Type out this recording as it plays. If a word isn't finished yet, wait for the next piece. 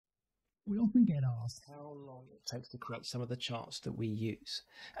We often get asked how long it takes to create some of the charts that we use.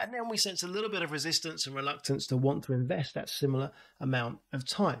 And then we sense a little bit of resistance and reluctance to want to invest that similar amount of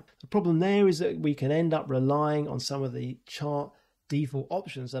time. The problem there is that we can end up relying on some of the chart default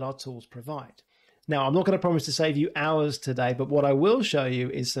options that our tools provide. Now, I'm not going to promise to save you hours today, but what I will show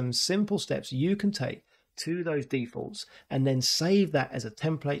you is some simple steps you can take to those defaults and then save that as a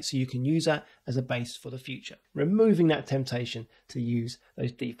template so you can use that as a base for the future, removing that temptation to use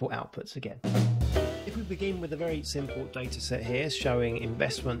those default outputs again. If we begin with a very simple data set here showing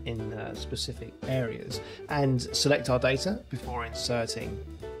investment in specific areas and select our data before inserting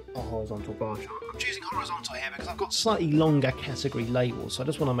a horizontal bar chart. I'm choosing horizontal here because I've got slightly longer category labels, so I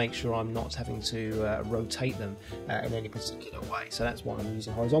just want to make sure I'm not having to rotate them in any particular way. So that's why I'm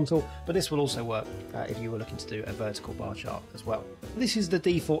using horizontal, but this will also work if you were looking to do a vertical bar chart as well. This is the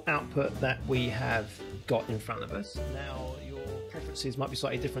default output that we have got in front of us. Now, your preferences might be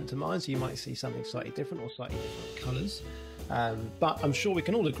slightly different to mine, so you might see something slightly different or slightly different colours, but I'm sure we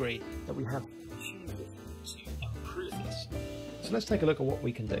can all agree that we have to improve this. So let's take a look at what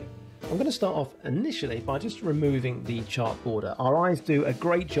we can do. I'm going to start off initially by just removing the chart border. Our eyes do a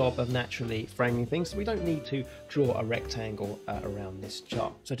great job of naturally framing things, so we don't need to draw a rectangle around this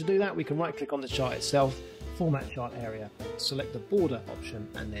chart. So to do that, we can right click on the chart itself, format chart area, select the border option,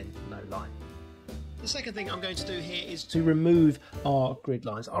 and then no line. The second thing I'm going to do here is to remove our grid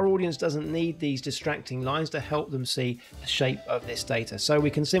lines. Our audience doesn't need these distracting lines to help them see the shape of this data. So we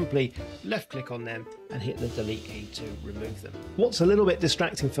can simply left click on them and hit the delete key to remove them. What's a little bit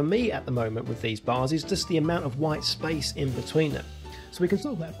distracting for me at the moment with these bars is just the amount of white space in between them. So we can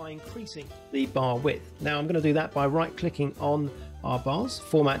solve that by increasing the bar width. Now I'm going to do that by right clicking on our bars,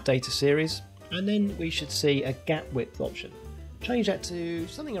 format data series, and then we should see a gap width option. Change that to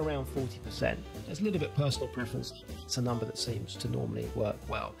something around 40%. There's a little bit personal preference. It's a number that seems to normally work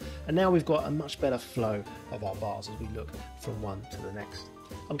well. And now we've got a much better flow of our bars as we look from one to the next.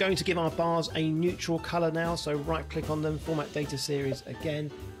 I'm going to give our bars a neutral color now, so right click on them, format data series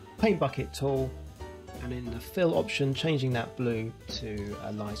again, paint bucket tool, and in the fill option, changing that blue to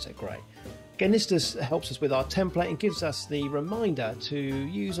a lighter gray. Again, this just helps us with our template and gives us the reminder to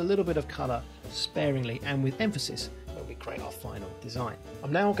use a little bit of color sparingly and with emphasis when we create our final design.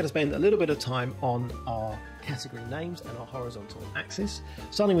 I'm now going to spend a little bit of time on our category names and our horizontal axis.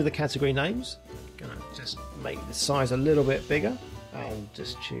 Starting with the category names, I'm going to just make the size a little bit bigger and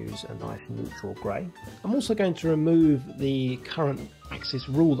just choose a nice neutral grey. I'm also going to remove the current axis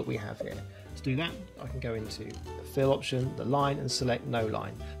rule that we have here. To do that, I can go into the fill option, the line, and select no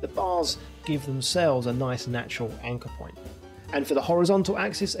line. The bars give themselves a nice natural anchor point. And for the horizontal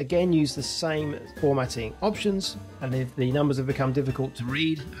axis, again, use the same formatting options. And if the numbers have become difficult to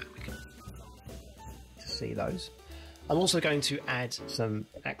read, we can see those. I'm also going to add some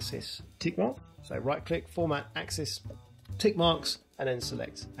axis tick mark. So right click, format axis, tick marks, and then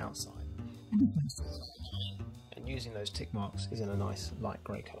select outside. And using those tick marks is in a nice light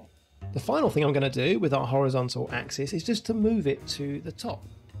grey colour. The final thing I'm going to do with our horizontal axis is just to move it to the top.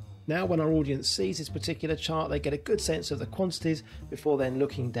 Now when our audience sees this particular chart, they get a good sense of the quantities before then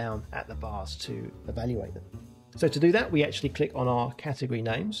looking down at the bars to evaluate them. So to do that, we actually click on our category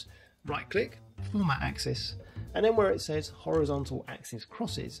names, right click, format axis, and then where it says horizontal axis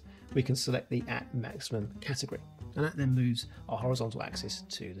crosses, we can select the at maximum category. And that then moves our horizontal axis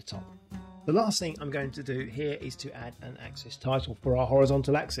to the top. The last thing I'm going to do here is to add an axis title for our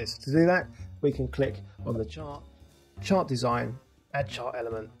horizontal axis. To do that, we can click on the chart, chart design, add chart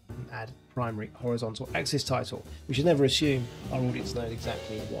element, and add primary horizontal axis title. We should never assume our audience knows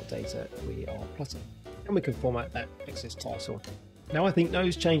exactly what data we are plotting. And we can format that axis title. Now I think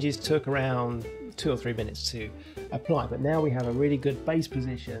those changes took around 2 or 3 minutes to apply, but now we have a really good base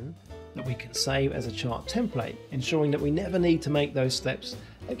position that we can save as a chart template, ensuring that we never need to make those steps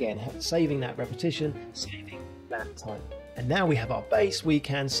again, saving that repetition, saving that time. And now we have our base, we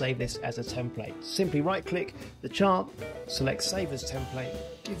can save this as a template. Simply right click the chart, select save as template,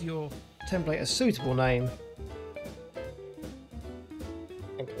 give your template a suitable name,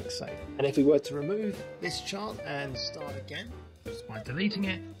 and click save. And if we were to remove this chart and start again, just by deleting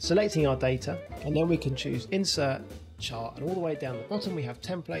it, selecting our data, and then we can choose insert chart, and all the way down the bottom we have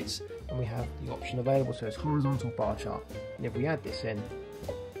templates, and we have the option available to us, horizontal bar chart. And if we add this in,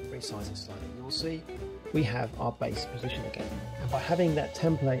 resize it slightly, you will see we have our base position again. And by having that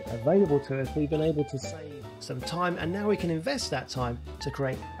template available to us, we've been able to save some time, and now we can invest that time to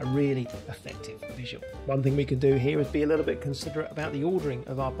create a really effective visual. One thing we can do here is be a little bit considerate about the ordering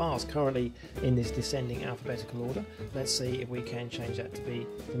of our bars, currently in this descending alphabetical order. Let's see if we can change that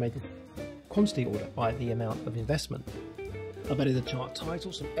to make a quantity order by the amount of investment. I've added the chart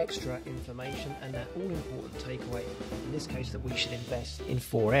title, some extra information, and that all-important takeaway, in this case, that we should invest in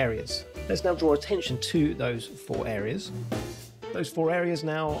 4 areas. Let's now draw attention to those 4 areas. Those 4 areas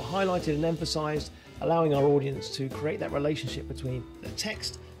now highlighted and emphasized, allowing our audience to create that relationship between the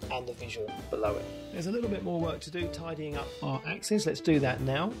text and the visual below it. There's a little bit more work to do tidying up our axis. Let's do that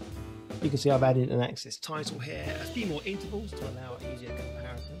now. You can see I've added an axis title here, a few more intervals to allow an easier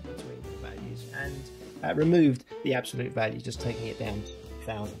comparison between the values, and removed the absolute value, just taking it down to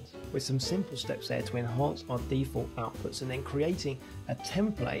thousands. With some simple steps there to enhance our default outputs, and then creating a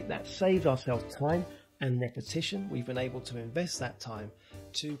template that saves ourselves time and repetition. We've been able to invest that time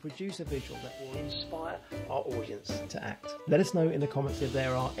to produce a visual that will inspire our audience to act. Let us know in the comments if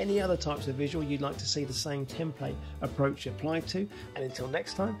there are any other types of visual you'd like to see the same template approach applied to. And until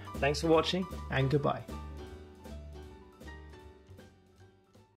next time, thanks for watching and goodbye.